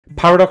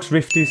Paradox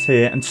Rift is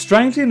here, and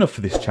strangely enough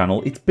for this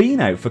channel, it's been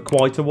out for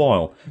quite a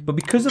while. But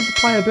because of the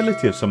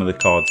playability of some of the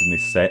cards in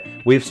this set,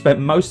 we have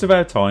spent most of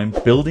our time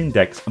building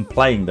decks and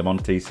playing them on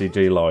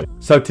TCG Live.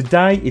 So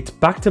today, it's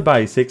back to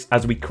basics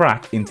as we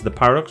crack into the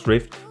Paradox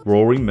Rift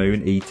Roaring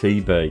Moon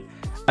ETB.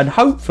 And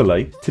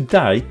hopefully,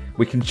 today,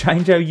 we can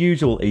change our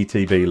usual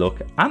ETB look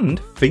and,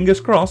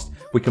 fingers crossed,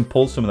 we can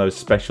pull some of those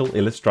special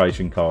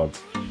illustration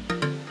cards.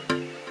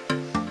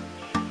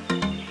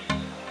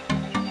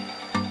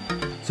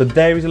 So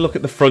there is a look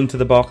at the front of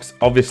the box.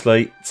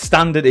 Obviously,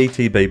 standard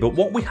ETB, but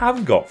what we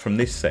have got from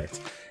this set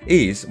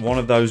is one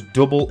of those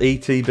double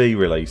ETB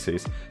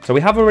releases. So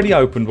we have already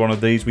opened one of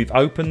these. We've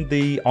opened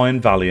the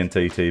Iron Valiant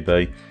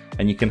ETB,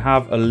 and you can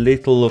have a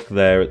little look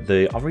there at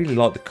I really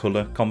like the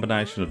colour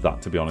combination of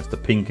that, to be honest. The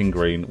pink and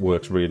green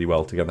works really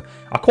well together.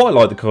 I quite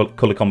like the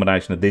colour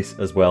combination of this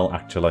as well,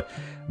 actually,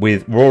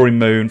 with Roaring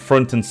Moon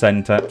front and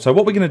centre. So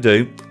what we're going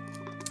to do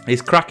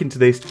is crack into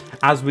this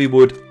as we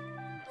would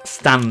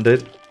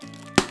standard.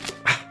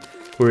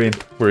 We're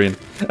in.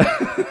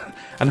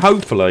 And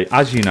hopefully,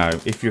 as you know,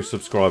 if you're a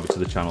subscriber to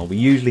the channel, we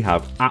usually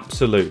have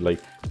absolutely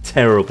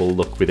terrible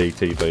luck with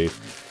ETBs.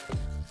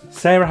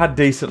 Sarah had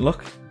decent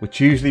luck,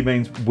 which usually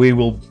means we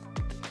will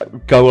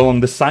go along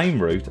the same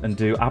route and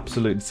do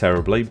absolutely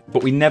terribly.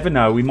 But we never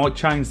know, we might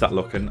change that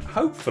luck and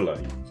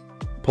hopefully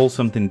pull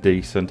something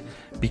decent,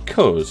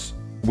 because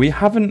we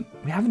haven't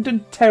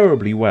done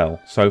terribly well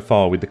so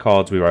far with the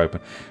cards we've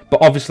opened.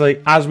 But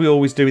obviously, as we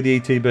always do with the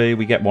ETB,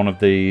 we get one of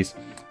these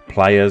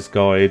player's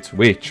guides,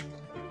 which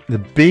the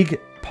big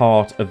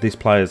part of this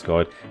player's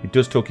guide, it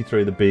does talk you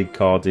through the big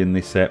cards in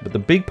this set, but the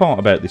big part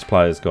about this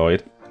player's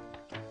guide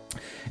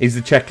is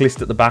the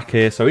checklist at the back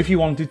here. So if you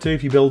wanted to,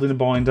 if you're building a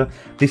binder,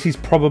 this is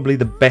probably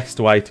the best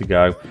way to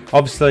go.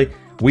 Obviously,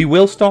 we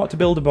will start to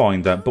build a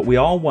binder, but we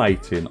are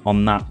waiting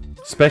on that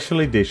special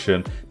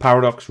edition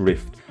Paradox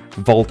Rift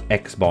Vault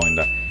X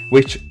binder,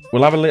 which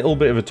we'll have a little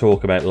bit of a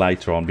talk about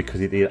later on, because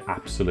it is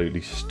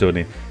absolutely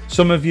stunning.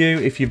 Some of you,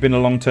 if you've been a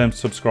long-term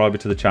subscriber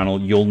to the channel,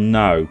 you'll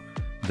know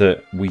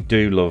that we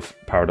do love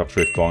Paradox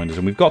Rift binders,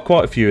 and we've got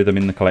quite a few of them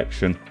in the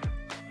collection.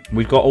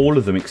 We've got all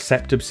of them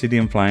except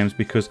Obsidian Flames,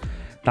 because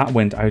that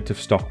went out of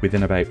stock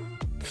within about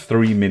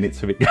 3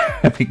 minutes of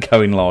it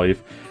going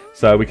live.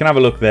 So we can have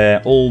a look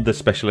there, all the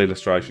special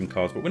illustration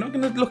cards, but we're not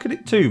going to look at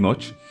it too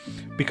much,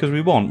 because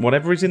we want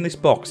whatever is in this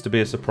box to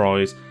be a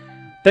surprise.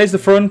 There's the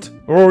front,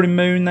 Roaring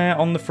Moon there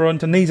on the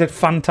front, and these are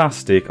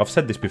fantastic. I've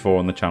said this before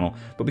on the channel,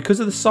 but because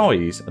of the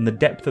size and the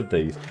depth of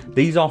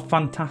these are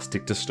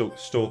fantastic to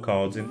store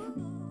cards in.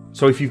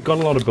 So if you've got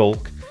a lot of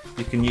bulk,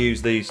 you can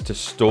use these to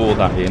store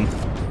that in.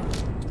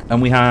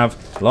 And we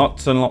have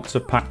lots and lots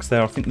of packs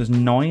there. I think there's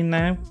 9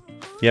 now.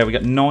 Yeah, we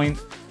got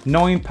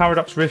 9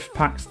 Paradox Rift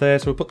packs there,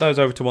 so we'll put those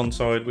over to one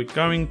side. We're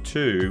going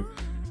to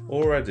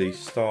already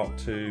start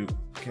to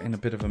get in a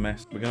bit of a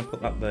mess. We're going to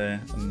put that there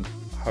and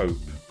hope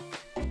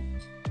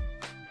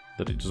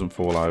that it doesn't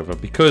fall over,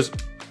 because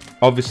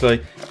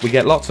obviously we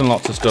get lots and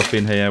lots of stuff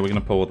in here. We're going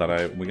to pull that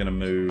out and we're going to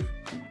move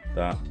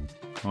that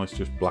nice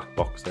just black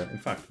box there. In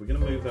fact, we're going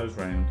to move those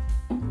round.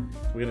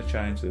 We're going to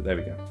change it. There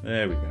we go.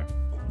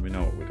 We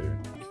know what we're doing.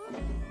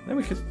 Then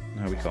we can,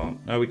 no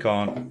we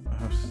can't,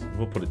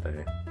 we'll put it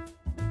there.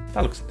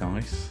 That looks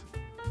nice.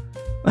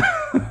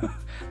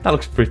 That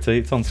looks pretty.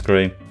 It's on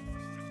screen.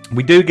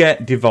 We do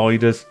get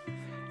dividers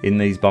in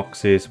these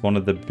boxes. One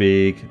of the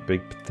big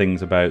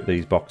things about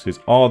these boxes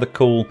are the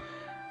cool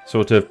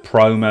sort of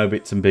promo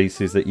bits and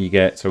pieces that you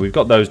get. So we've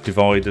got those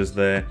dividers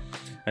there,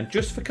 and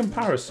just for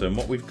comparison,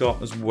 what we've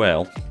got as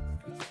well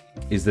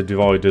is the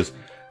dividers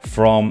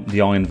from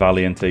the Iron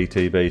Valiant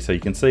ETB. So you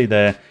can see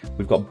there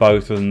we've got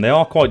both of them. They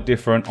are quite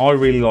different. I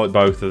really like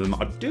both of them.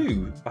 I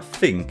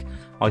think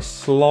I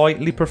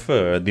slightly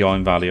prefer the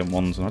Iron Valiant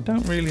ones, and I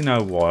don't really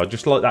know why. I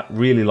just like that,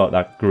 really like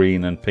that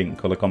green and pink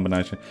colour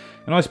combination.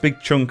 A nice big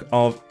chunk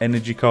of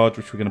energy cards,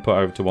 which we're going to put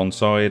over to one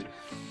side.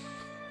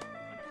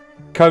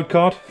 Code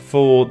card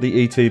for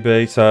the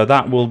ETB, so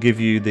that will give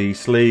you the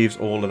sleeves,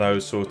 all of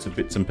those sorts of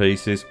bits and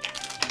pieces.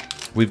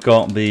 We've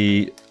got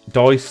the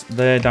dice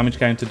there, damage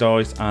counter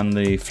dice, and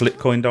the flip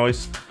coin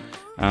dice,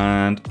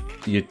 and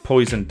your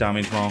poison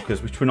damage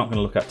markers, which we're not going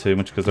to look at too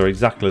much because they're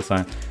exactly the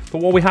same.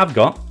 But what we have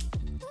got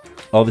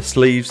are the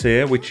sleeves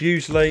here, which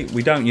usually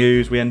we don't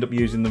use. We end up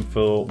using them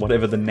for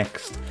whatever the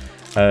next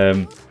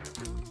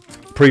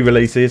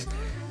pre-release is.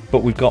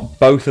 But we've got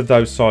both of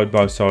those side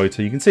by side,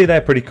 so you can see they're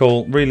pretty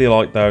cool. Really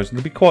like those.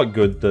 It'll be quite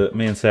good that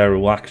me and Sarah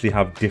will actually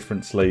have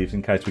different sleeves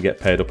in case we get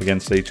paired up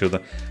against each other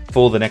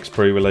for the next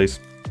pre-release.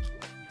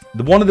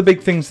 One of the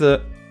big things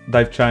that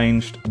they've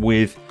changed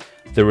with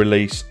the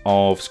release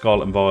of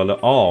Scarlet Violet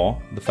are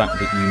the fact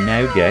that you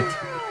now get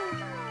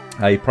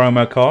a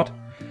promo card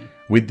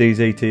with these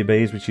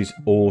ETBs, which is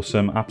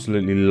awesome.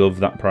 Absolutely love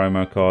that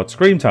promo card.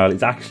 Screamtail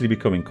is actually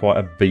becoming quite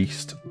a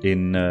beast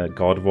in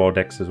God of War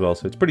decks as well,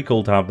 so it's pretty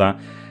cool to have that.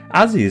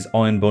 As is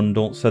Iron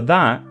Bundle, so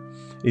that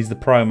is the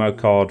promo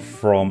card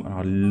from,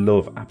 I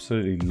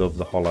absolutely love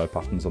the hollow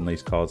patterns on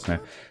these cards now.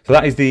 So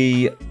that is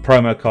the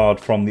promo card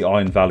from the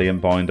Iron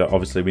Valiant binder.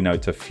 Obviously we know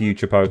it's a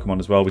future Pokemon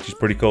as well, which is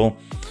pretty cool.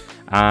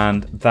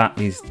 and that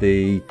is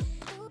the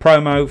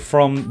promo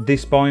from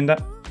this binder.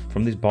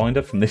 From this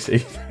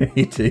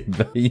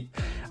ETB.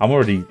 I'm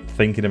already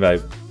thinking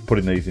about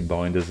putting these in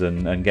binders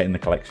and getting the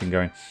collection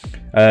going.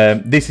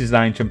 This is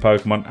the Ancient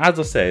Pokemon. As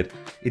I said,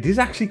 it is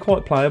actually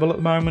quite playable at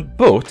the moment,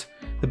 but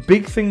the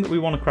big thing that we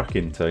want to crack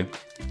into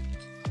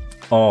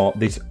are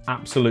this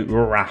absolute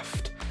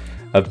raft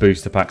of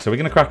booster packs. So we're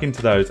going to crack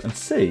into those and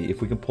see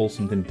if we can pull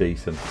something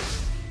decent.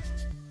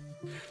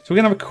 So we're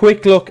going to have a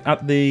quick look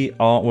at the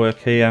artwork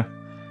here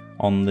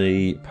on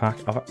the pack.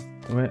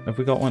 Have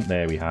we got one?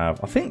 There we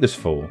have. I think there's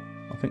 4.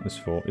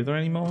 Is there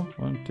any more?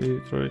 1,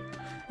 2, 3.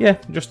 Yeah,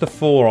 just the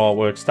 4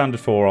 artworks, standard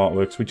 4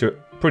 artworks, which are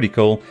pretty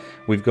cool.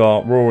 We've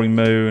got Roaring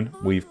Moon,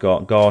 we've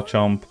got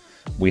Garchomp,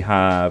 we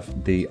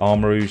have the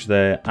Armarouge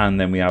there, and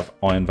then we have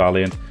Iron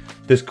Valiant.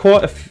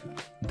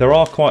 There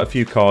are quite a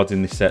few cards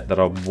in this set that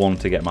I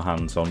want to get my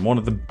hands on. One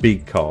of the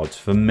big cards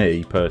for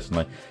me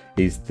personally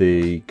is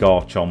the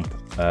Garchomp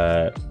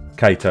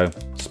Kato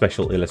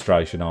special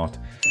illustration art.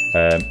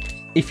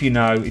 If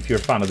you're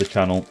a fan of the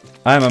channel,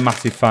 I am a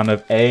massive fan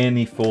of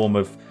any form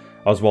of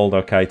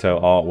Oswaldo Kato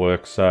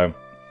artwork, so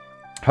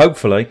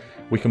hopefully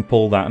we can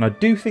pull that. And I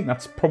do think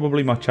that's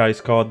probably my chase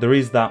card. There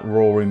is that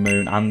Roaring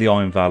Moon and the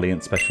Iron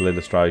Valiant special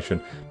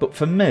illustration, but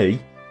for me,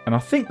 and I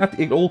think that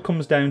it all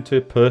comes down to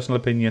personal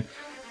opinion,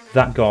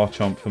 that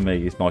Garchomp for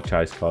me is my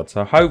chase card.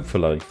 So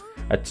hopefully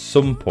at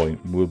some point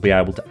we'll be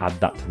able to add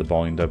that to the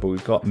binder. But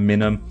we've got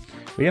Minimum.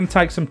 We're going to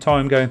take some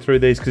time going through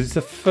these because it's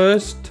the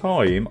first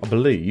time, I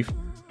believe,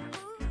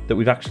 that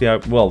we've actually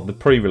opened, well, the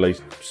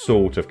pre-release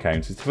sort of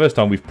counts. It's the first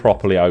time we've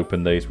properly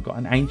opened these. We've got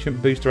an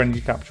Ancient Booster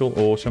Energy Capsule,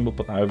 awesome. We'll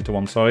put that over to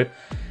one side.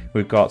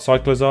 We've got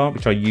Cyclozar,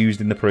 which I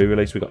used in the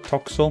pre-release. We've got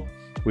Toxel,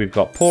 we've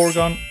got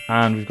Porygon,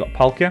 and we've got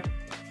Palkia,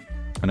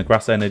 and a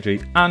Grass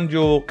Energy, and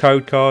your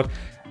code card.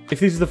 If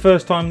this is the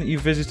first time that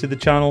you've visited the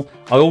channel,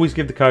 I always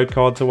give the code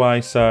cards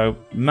away, so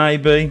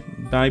maybe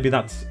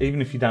that's,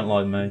 even if you don't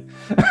like me,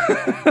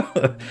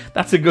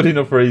 that's a good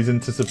enough reason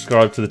to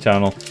subscribe to the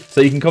channel.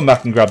 So you can come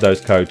back and grab those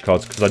code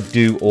cards, because I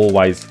do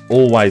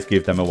always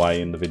give them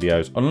away in the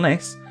videos,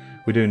 unless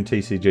we're doing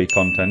TCG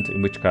content,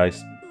 in which case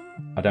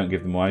I don't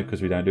give them away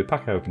because we don't do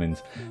pack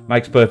openings.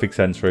 Makes perfect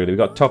sense, really. We've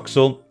got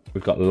Toxel,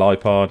 we've got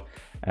Lipard,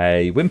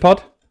 a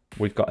Wimpod,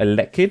 we've got a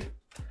Lekid,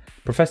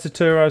 Professor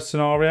Turo's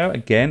Scenario,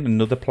 again,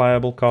 another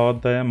playable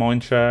card there.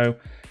 Mind Show,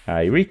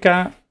 a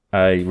Rika,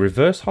 a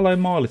Reverse Hollow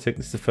Milotic.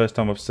 This is the first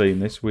time I've seen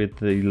this with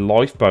the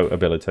Lifeboat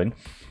ability.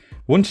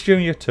 Once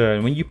during your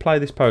turn, when you play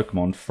this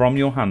Pokemon from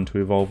your hand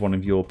to evolve one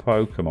of your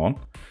Pokemon,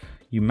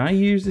 you may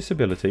use this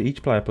ability.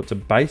 Each player puts a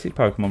basic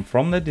Pokemon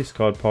from their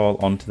discard pile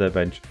onto their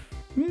bench.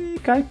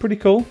 Okay, pretty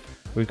cool.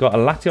 We've got a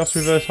Latios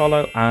Reverse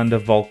Hollow and a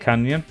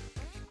Volcanion.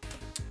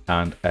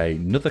 And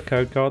another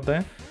code card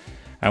there.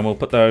 And we'll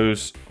put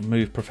those,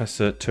 move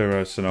Professor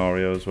Turo's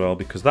Scenario as well,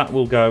 because that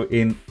will go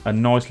in a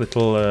nice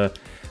little,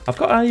 I've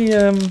got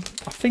a, I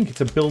think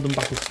it's a build and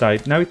battle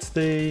stage. No, it's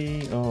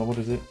the, oh, what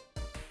is it?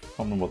 I can't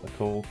remember what they're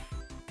called.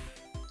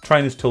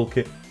 Trainer's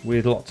Toolkit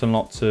with lots and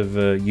lots of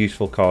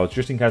useful cards,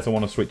 just in case I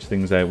want to switch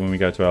things out when we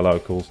go to our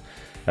locals.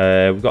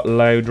 We've got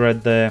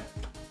Loudred there,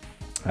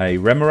 a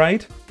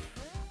Remoraid,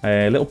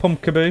 a little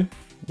Pumpkaboo,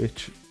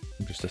 which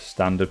is just a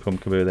standard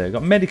Pumpkaboo there. We've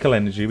got Medical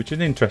Energy, which is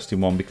an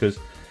interesting one because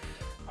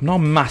I'm not a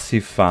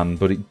massive fan,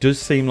 but it does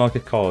seem like a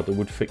card that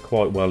would fit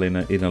quite well in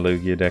a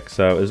Lugia deck.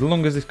 So as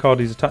long as this card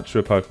is attached to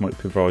a Pokemon, it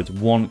provides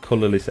 1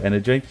 colourless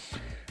energy.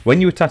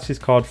 When you attach this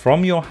card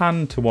from your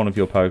hand to one of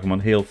your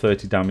Pokemon, heal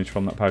 30 damage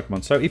from that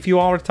Pokemon. So if you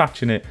are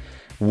attaching it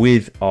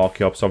with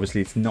Archeops,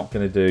 obviously it's not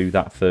going to do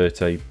that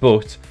 30,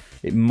 but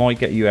it might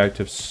get you out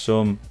of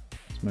some,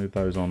 let's move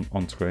those on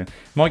screen, it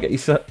might get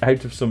you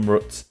out of some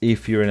ruts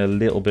if you're in a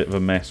little bit of a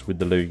mess with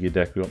the Lugia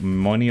deck. We've got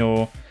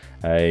Monior,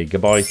 a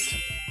Gabite,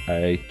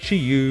 a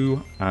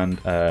Chiyu, and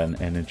an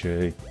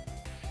Energy.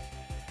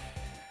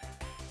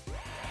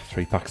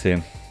 3 packs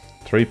in.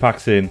 3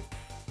 packs in.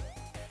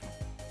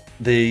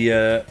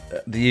 The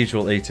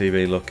usual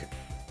ETB look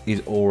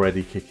is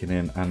already kicking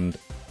in, and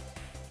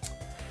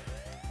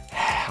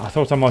I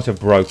thought I might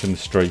have broken the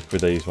streak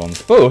with these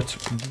ones. But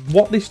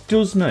what this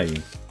does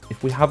mean,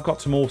 if we have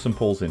got some awesome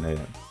pulls in here,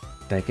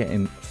 they're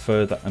getting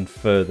further and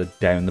further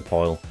down the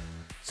pile.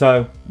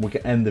 So we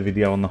can end the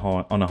video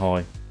on a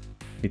high.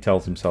 He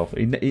tells himself.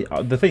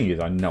 The thing is,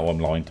 I know I'm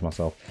lying to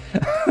myself.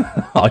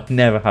 I've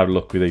never had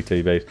luck with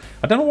ETBs.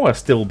 I don't know why I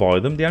still buy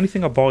them. The only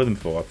thing I buy them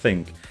for, I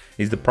think,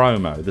 is the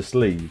promo, the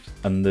sleeves,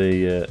 and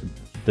the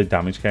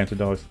damage counter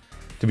dice,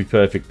 to be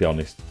perfectly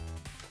honest.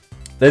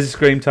 There's a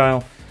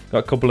Screamtail. Got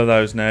a couple of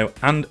those now.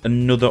 And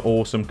another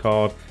awesome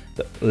card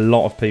that a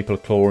lot of people are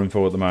clawing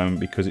for at the moment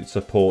because it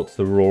supports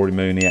the Roaring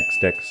Moon EX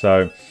deck.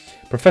 So,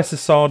 Professor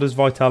Sada's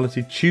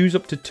Vitality. Choose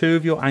up to 2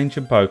 of your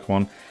Ancient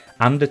Pokemon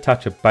and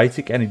attach a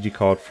basic energy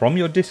card from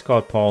your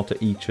discard pile to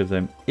each of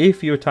them.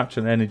 If you attach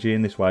an energy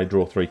in this way,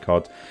 draw 3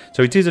 cards.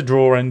 So it is a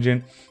draw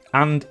engine,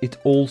 and it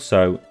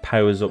also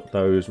powers up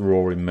those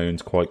Roaring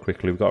Moons quite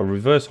quickly. We've got a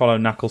Reverse Hollow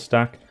Knuckle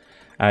Stack,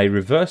 a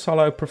Reverse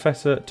Hollow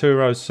Professor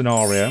Turo's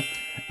Scenario,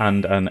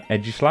 and an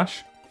Edgy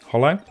Slash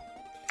Hollow.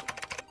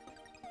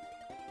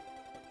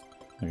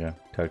 There we go,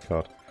 code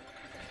card.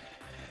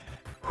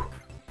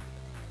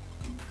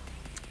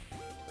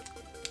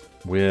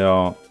 We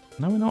are...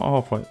 No, we're not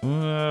halfway.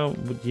 Well,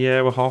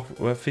 yeah, we're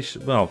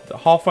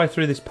halfway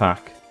through this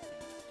pack.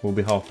 We'll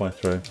be halfway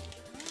through.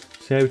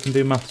 See how we can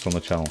do maths on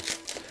the channel.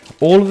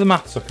 All of the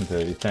maths I can do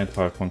is down to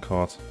Pokemon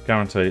cards.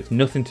 Guarantee. It's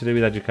nothing to do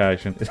with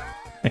education.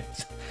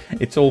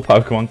 It's all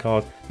Pokemon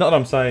cards. Not that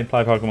I'm saying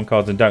play Pokemon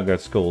cards and don't go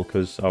to school,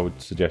 because I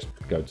would suggest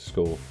go to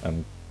school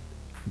and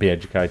be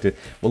educated.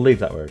 We'll leave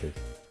that where it is.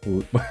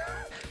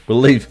 We'll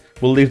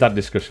leave that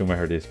discussion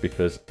where it is,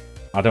 because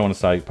I don't want to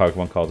say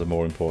Pokemon cards are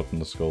more important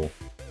than school.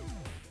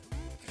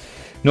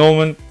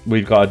 Norman,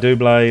 we've got a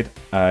Doublade,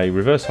 a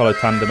Reverse Holo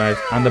Tandemaus,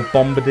 and a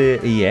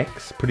Bombardier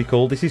EX. Pretty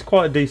cool. This is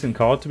quite a decent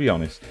card, to be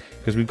honest,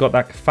 because we've got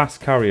that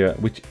Fast Carrier,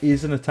 which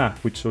is an attack,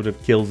 which sort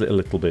of kills it a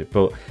little bit.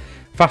 But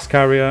Fast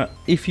Carrier,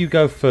 if you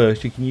go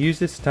first, you can use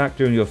this attack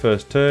during your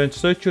first turn,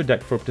 search your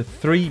deck for up to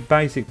 3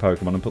 basic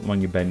Pokemon and put them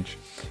on your bench.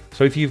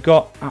 So if you've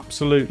got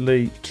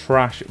absolutely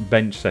trash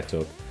bench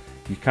setup,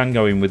 you can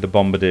go in with the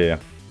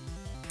Bombardier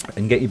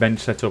and get your bench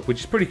set up,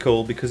 which is pretty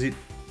cool, because it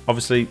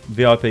obviously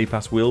VIP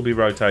pass will be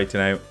rotating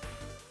out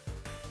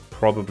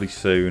probably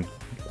soon,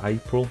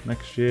 April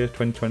next year,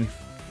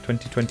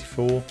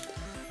 2024.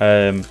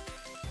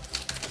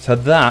 So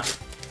that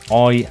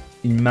I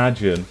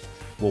imagine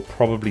we'll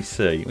probably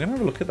see. We're gonna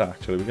have a look at that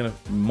actually.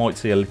 Might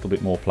see a little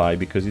bit more play,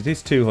 because it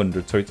is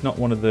 200, so it's not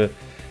one of the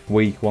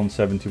weak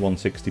 170,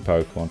 160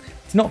 Pokemon.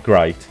 It's not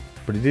great,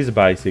 but it is a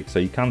basic, so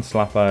you can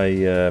slap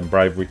a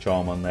Bravery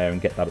Charm on there and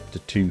get that up to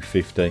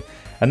 250.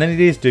 And then it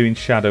is doing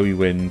Shadowy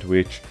Wind,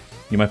 which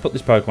you may put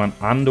this Pokemon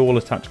and all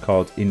attached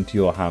cards into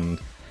your hand.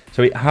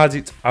 So it has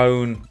its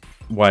own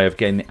way of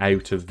getting it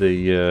out of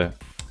the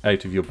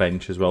out of your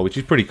bench as well, which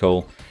is pretty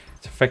cool.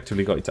 It's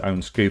effectively got its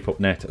own Scoop Up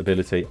Net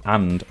ability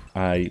and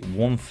a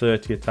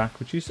 130 attack,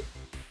 which is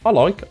I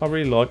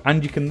really like.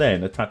 And you can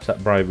then attach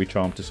that Bravery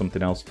Charm to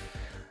something else.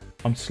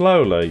 I'm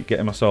slowly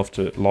getting myself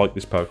to like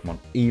this Pokemon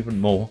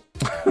even more.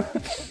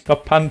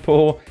 Got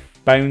Panpour,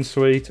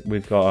 Bounsweet,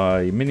 we've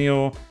got a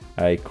Minior,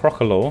 a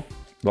Crocodile,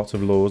 lots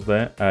of laws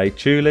there, a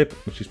Tulip,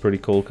 which is pretty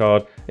cool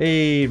card,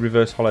 a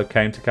Reverse Holo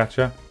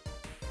Countercatcher,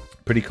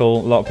 pretty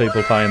cool, a lot of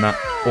people playing that,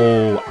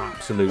 all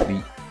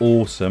absolutely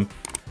awesome.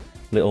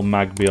 Little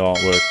Magby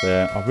artwork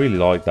there, I really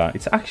like that.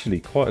 It's actually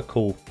quite a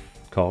cool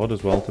card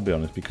as well, to be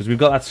honest, because we've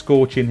got that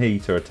Scorching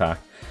Heater attack,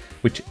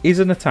 which is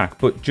an attack,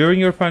 but during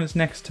your opponent's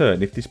next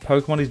turn, if this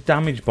Pokemon is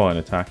damaged by an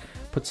attack,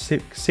 put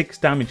six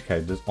damage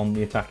counters on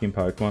the attacking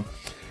Pokemon.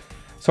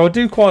 So I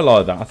do quite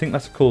like that. I think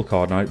that's a cool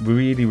card, and I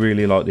really,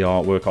 really like the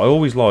artwork. I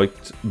always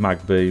liked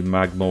Magby,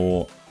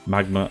 Magma,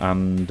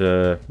 and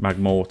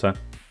Magmortar.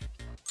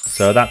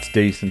 So that's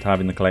decent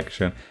having the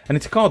collection. And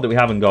it's a card that we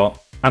haven't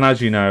got. And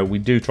as you know, we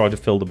do try to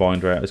fill the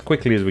binder out as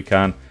quickly as we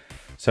can.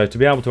 So to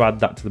be able to add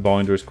that to the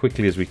binder as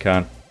quickly as we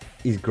can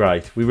is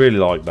great. We really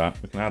like that.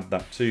 We can add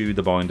that to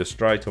the binder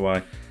straight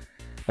away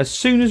as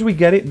soon as we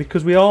get it,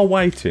 because we are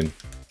waiting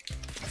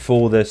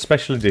for the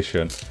special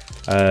edition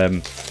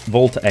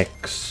Volta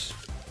X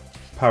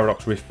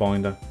Paradox Rift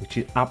binder, which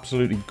is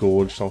absolutely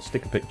gorgeous. I'll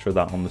stick a picture of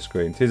that on the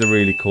screen. It is a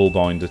really cool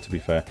binder, to be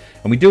fair,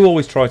 and we do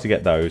always try to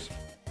get those.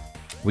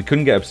 We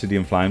couldn't get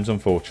Obsidian Flames,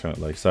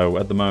 unfortunately, so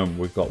at the moment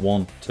we've got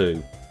 1,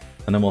 2,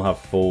 and then we'll have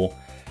 4.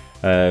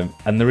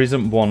 And there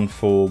isn't one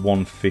for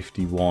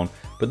 151,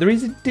 but there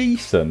is a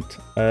decent,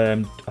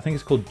 I think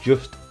it's called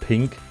Just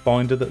Pink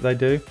binder that they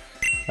do,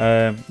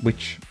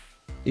 which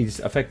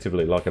is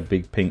effectively like a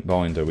big pink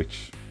binder,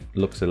 which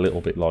looks a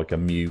little bit like a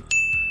Mew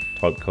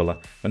type colour.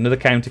 Another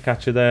Counter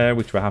Catcher there,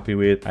 which we're happy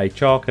with, a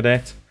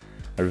Charcadet,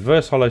 a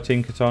Reverse Holo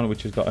Tinkaton,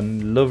 which has got a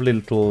lovely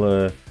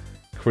little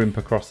crimp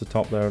across the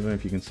top there. I don't know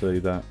if you can see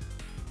that.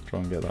 Try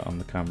and get that on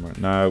the camera.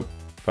 No,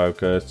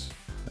 focus.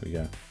 There we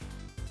go.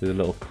 There's a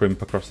little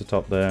crimp across the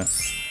top there.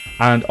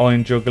 And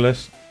Iron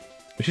Jugglers,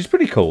 which is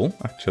pretty cool,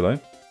 actually.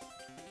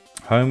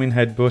 Homing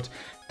Headbutt.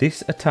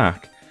 This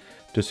attack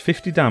does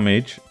 50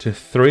 damage to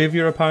 3 of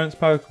your opponent's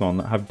Pokemon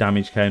that have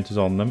damage counters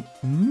on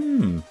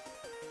them.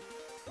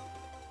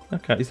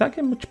 Okay, is that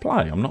getting much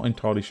play? I'm not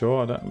entirely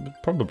sure. It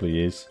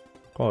probably is.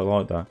 Quite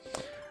like that.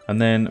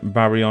 And then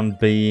Baryon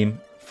Beam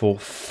for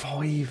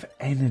 5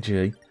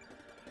 energy.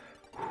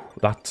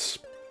 That's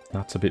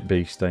a bit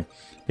beastie.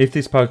 If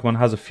this Pokemon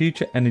has a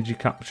future energy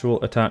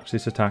capsule attached,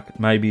 this attack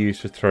may be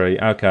used for 3.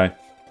 Okay,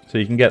 so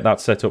you can get that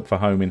set up for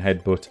Homing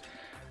Headbutt.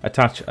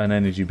 Attach an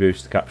energy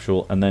boost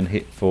capsule and then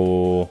hit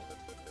for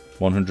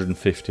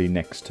 150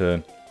 next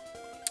turn.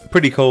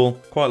 Pretty cool.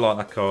 Quite like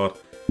that card.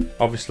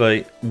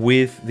 Obviously,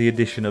 with the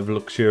addition of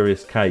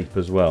Luxurious Cape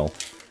as well,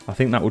 I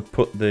think that would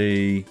put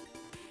the...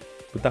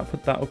 Would that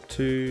put that up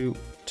to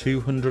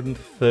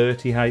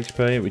 230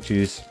 HP, which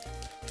is...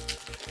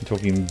 I'm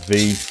talking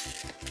V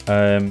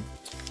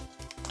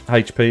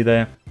HP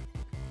there.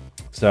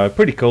 So,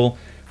 pretty cool.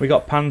 We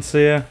got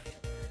Pansear.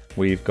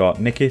 We've got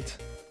Nickit.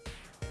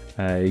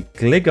 A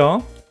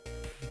Gligar.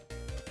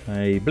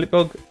 A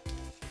Blipbug.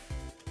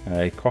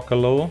 A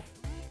Crocodile.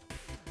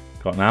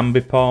 Got an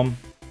Ambipom.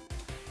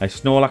 A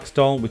Snorlax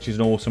Doll, which is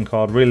an awesome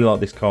card. Really like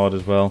this card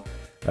as well.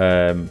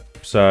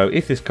 So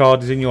if this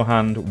card is in your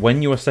hand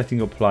when you are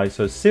setting up play,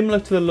 so similar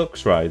to the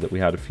Luxray that we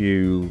had a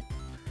few...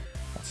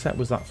 What set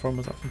was that from?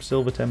 Was that from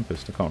Silver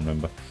Tempest? I can't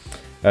remember.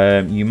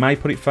 You may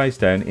put it face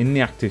down in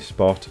the active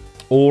spot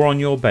or on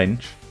your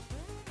bench,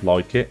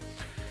 like it,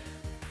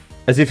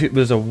 as if it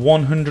was a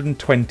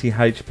 120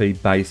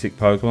 HP basic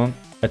Pokemon.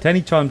 At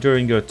any time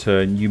during your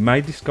turn, you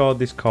may discard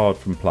this card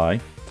from play.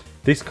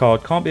 This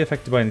card can't be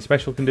affected by any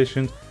special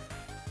conditions.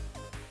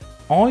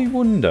 I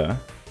wonder,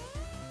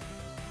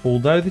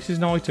 although this is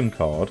an item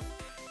card,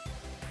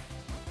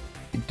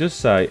 it does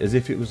say as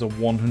if it was a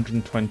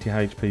 120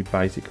 HP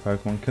basic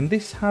Pokemon. Can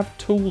this have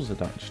tools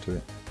attached to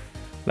it?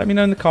 Let me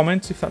know in the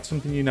comments if that's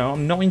something you know.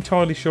 I'm not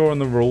entirely sure on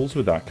the rules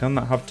with that. Can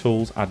that have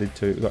tools added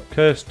to it? We've got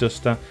Cursed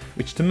Duster,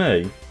 which to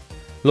me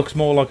looks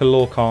more like a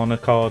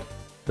Lorcana card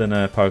than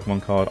a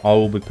Pokemon card. I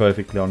will be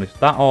perfectly honest.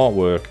 That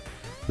artwork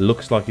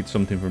looks like it's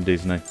something from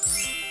Disney.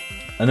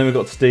 And then we've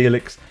got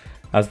Steelix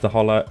as the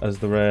holo, as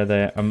the rare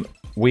there.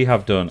 We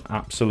have done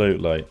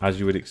absolutely, as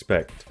you would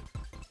expect,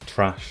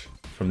 trash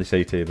from this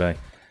ETB.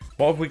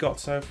 What have we got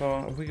so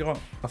far? Have we got?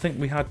 I think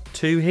we had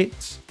 2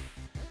 hits.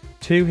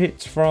 2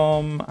 hits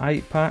from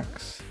 8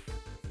 packs.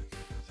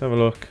 Let's have a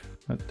look.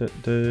 I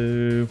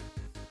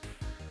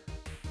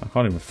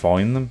can't even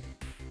find them.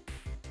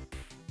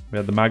 We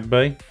had the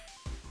Magby.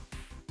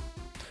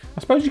 I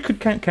suppose you could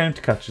count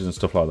counter catches and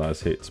stuff like that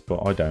as hits,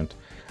 but I don't.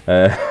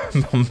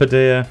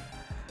 Bombardier.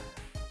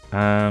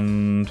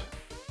 And...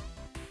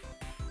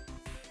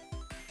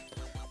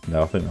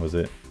 no, I think that was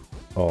it.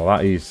 Oh,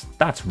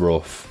 that's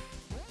rough.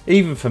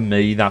 Even for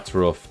me, that's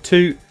rough.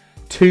 Two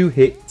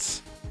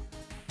hits.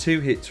 2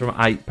 hits from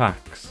 8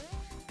 packs.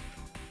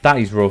 That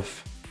is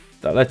rough.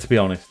 Let's be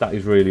honest, that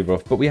is really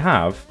rough. But we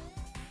have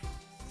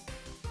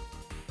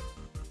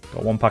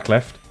got 1 pack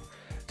left,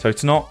 so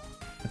it's not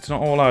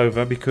all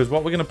over, because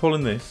what we're going to pull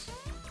in this,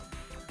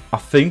 I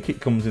think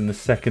it comes in the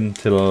second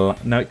to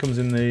no, it comes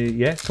in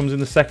the it comes in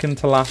the second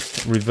to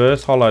last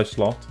reverse holo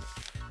slot.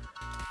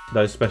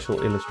 Those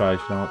special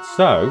illustration arts.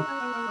 So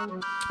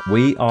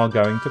we are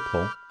going to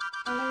pull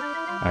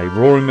a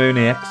Roaring Moon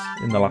EX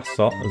in the last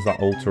slot as that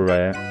ultra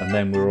rare, and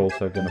then we're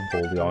also going to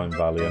pull the Iron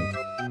Valiant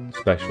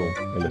special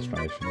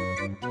illustration.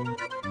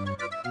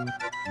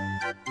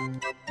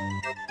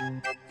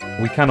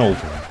 We can all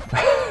do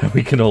it.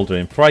 We can all do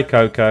it.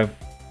 Frykoko,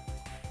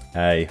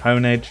 a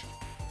Honedge,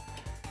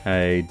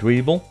 a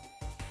Dweeble,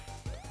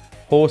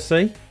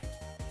 Horsey,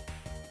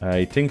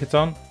 a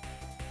Tinkaton,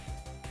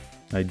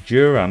 a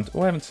Durant.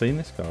 Oh, I haven't seen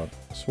this card.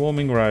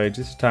 Swarming Rage.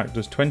 This attack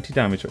does 20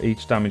 damage for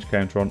each damage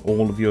counter on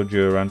all of your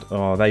Durant.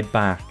 Oh, are they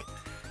back?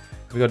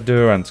 We've got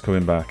Durants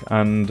coming back.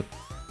 And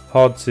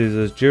Hard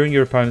Scissors. During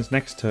your opponent's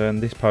next turn,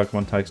 this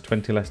Pokemon takes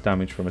 20 less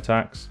damage from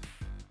attacks.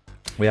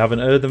 We have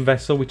an Earthen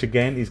Vessel, which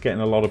again is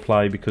getting a lot of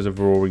play because of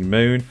Roaring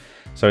Moon.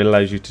 So it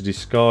allows you to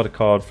discard a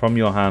card from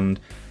your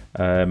hand.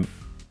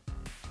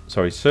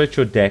 Search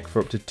your deck for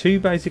up to 2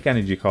 basic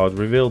energy cards,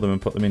 reveal them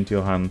and put them into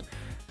your hand.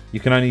 You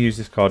can only use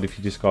this card if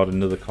you discard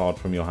another card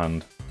from your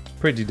hand.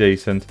 Pretty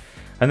decent.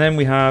 And then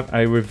we have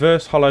a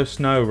reverse holo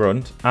Snow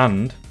Runt,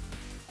 and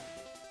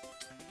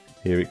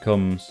here it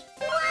comes.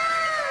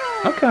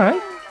 Okay,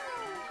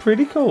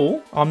 pretty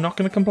cool. I'm not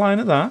going to complain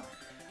at that.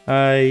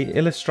 A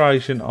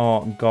illustration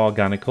art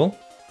Garganical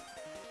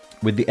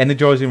with the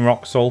Energizing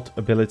Rock Salt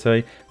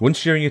ability.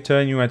 Once during your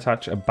turn, you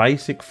attach a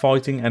basic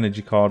fighting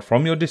energy card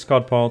from your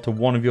discard pile to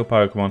one of your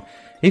Pokemon.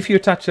 If you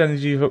attach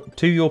energy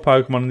to your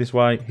Pokemon in this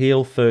way,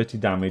 heal 30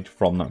 damage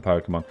from that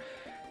Pokemon.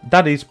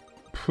 That is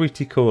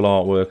pretty cool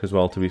artwork as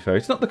well, to be fair.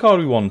 It's not the card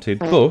we wanted,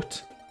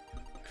 but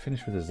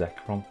finish with a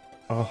Zekrom.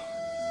 Oh,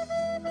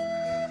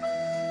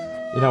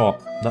 you know what?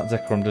 That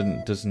Zekrom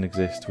doesn't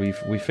exist. We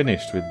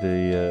finished with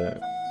the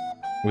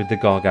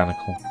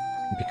Garganical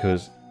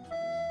because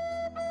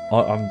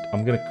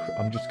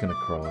I'm just gonna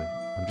cry.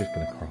 I'm just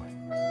gonna cry.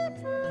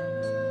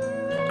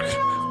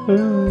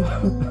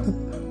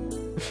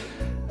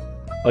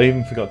 I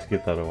even forgot to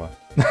give that away.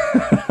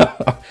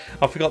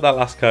 I forgot that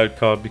last code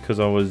card because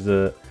I was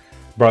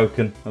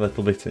broken a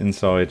little bit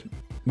inside.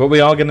 But we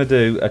are going to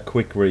do a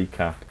quick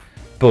recap.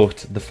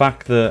 But the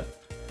fact that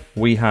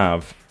we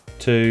have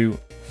 2,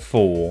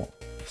 4,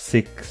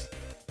 6,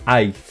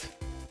 8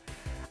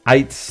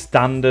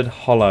 standard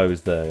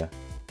holos there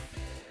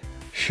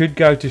should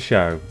go to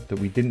show that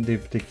we didn't do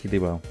particularly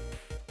well.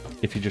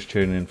 If you're just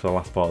tuning in for the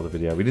last part of the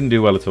video, we didn't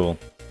do well at all.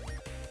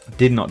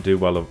 Did not do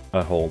well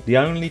at all. The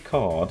only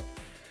card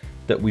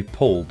that we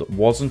pulled that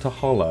wasn't a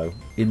holo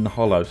in the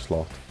holo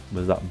slot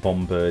was that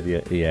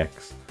Bombardier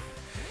EX.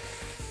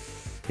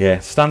 Yeah,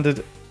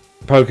 standard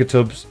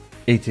Poketubs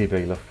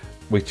ETB look,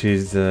 which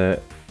is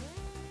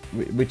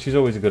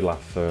always a good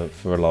laugh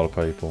for a lot of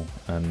people,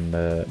 and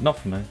not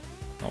for me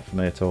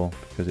at all,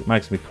 because it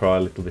makes me cry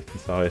a little bit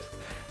inside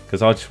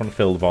because I just want to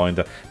fill the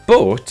binder.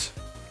 But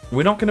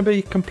we're not going to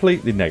be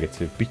completely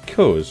negative,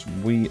 because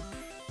we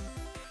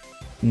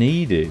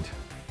needed,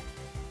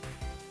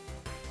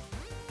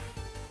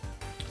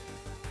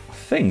 I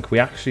think we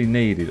actually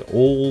needed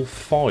all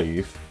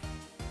 5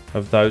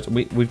 of those.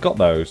 We've got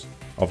those.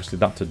 Obviously,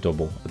 that's a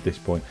double at this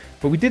point.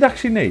 But we did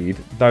actually need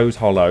those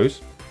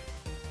hollows.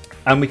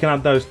 And we can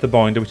add those to the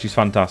binder, which is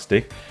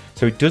fantastic.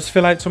 So it does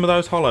fill out some of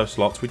those hollow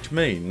slots, which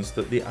means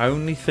that the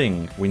only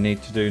thing we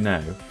need to do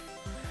now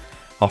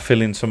are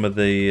fill in some of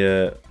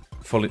the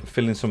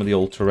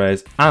ultra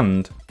rares,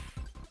 and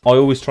I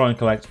always try and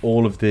collect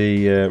all of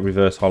the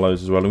reverse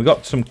hollows as well. And we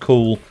got some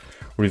cool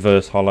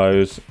reverse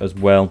hollows as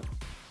well,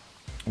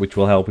 which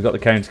will help. We got the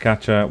counter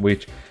catcher,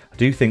 which I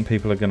do think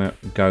people are going to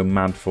go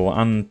mad for,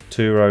 and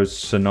Turo's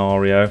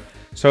scenario.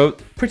 So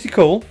pretty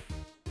cool.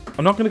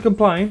 I'm not going to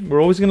complain.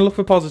 We're always going to look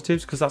for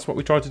positives because that's what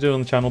we try to do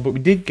on the channel. But we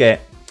did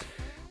get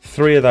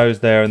 3 of those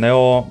there, and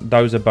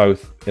those are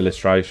both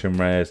illustration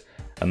rares,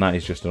 and that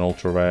is just an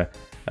ultra rare.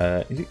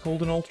 Is it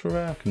called an ultra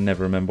rare? I can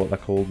never remember what they're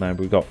called now.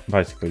 But we've got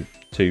basically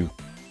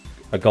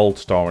a gold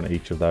star on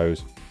each of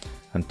those,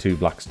 and 2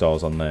 black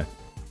stars on there.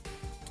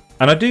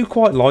 And I do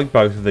quite like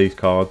both of these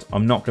cards.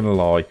 I'm not going to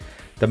lie.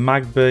 The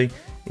Magby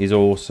is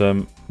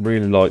awesome.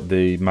 Really like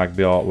the Magby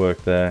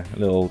artwork there. A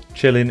little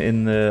chilling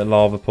in the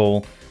lava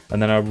pool.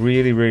 And then I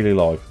really, really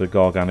like the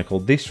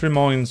Garganical. This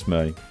reminds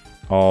me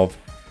of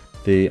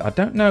I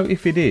don't know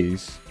if it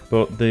is,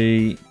 but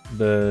the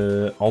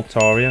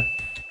Altaria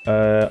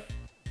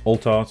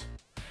Altart,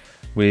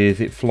 with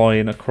it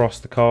flying across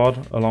the card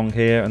along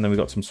here, and then we've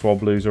got some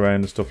Swablues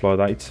around and stuff like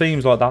that. It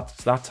seems like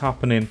that's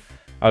happening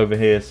over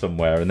here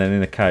somewhere, and then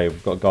in a cave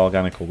we've got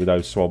Garganical with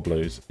those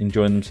Swablues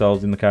enjoying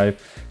themselves in the cave.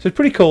 So it's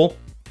pretty cool.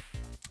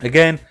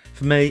 Again,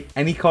 for me,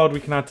 any card we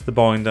can add to the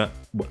binder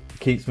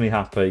keeps me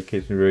happy,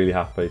 keeps me really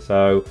happy.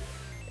 So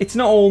it's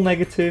not all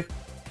negative.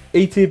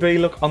 ETB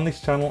look on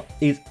this channel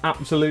is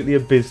absolutely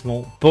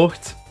abysmal,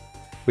 but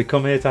we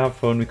come here to have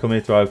fun, we come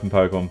here to open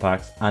Pokemon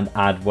packs and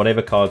add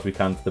whatever cards we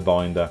can to the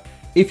binder.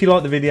 If you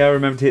like the video,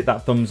 remember to hit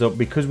that thumbs up,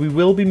 because we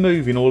will be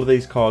moving all of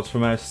these cards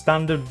from our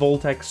standard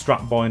Voltex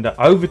strap binder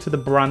over to the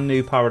brand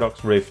new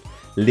Paradox Rift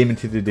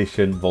limited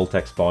edition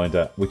Voltex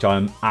binder, which I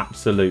am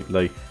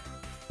absolutely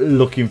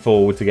looking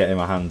forward to getting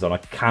my hands on. I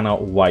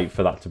cannot wait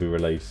for that to be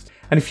released.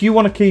 And if you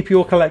want to keep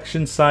your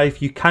collection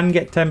safe, you can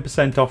get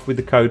 10% off with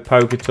the code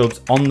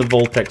PokeTubs on the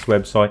Voltex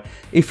website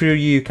if you're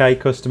a UK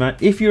customer.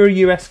 If you're a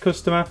US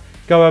customer,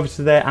 go over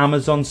to their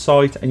Amazon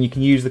site and you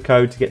can use the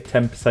code to get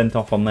 10%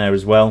 off on there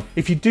as well.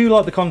 If you do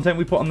like the content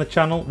we put on the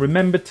channel,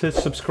 remember to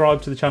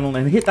subscribe to the channel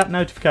and hit that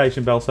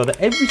notification bell so that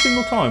every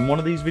single time one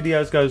of these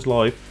videos goes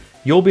live,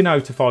 you'll be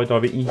notified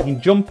of it and you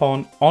can jump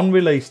on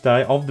release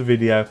day of the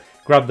video,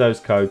 grab those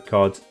code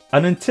cards.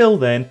 And until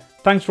then,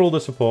 thanks for all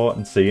the support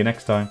and see you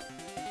next time.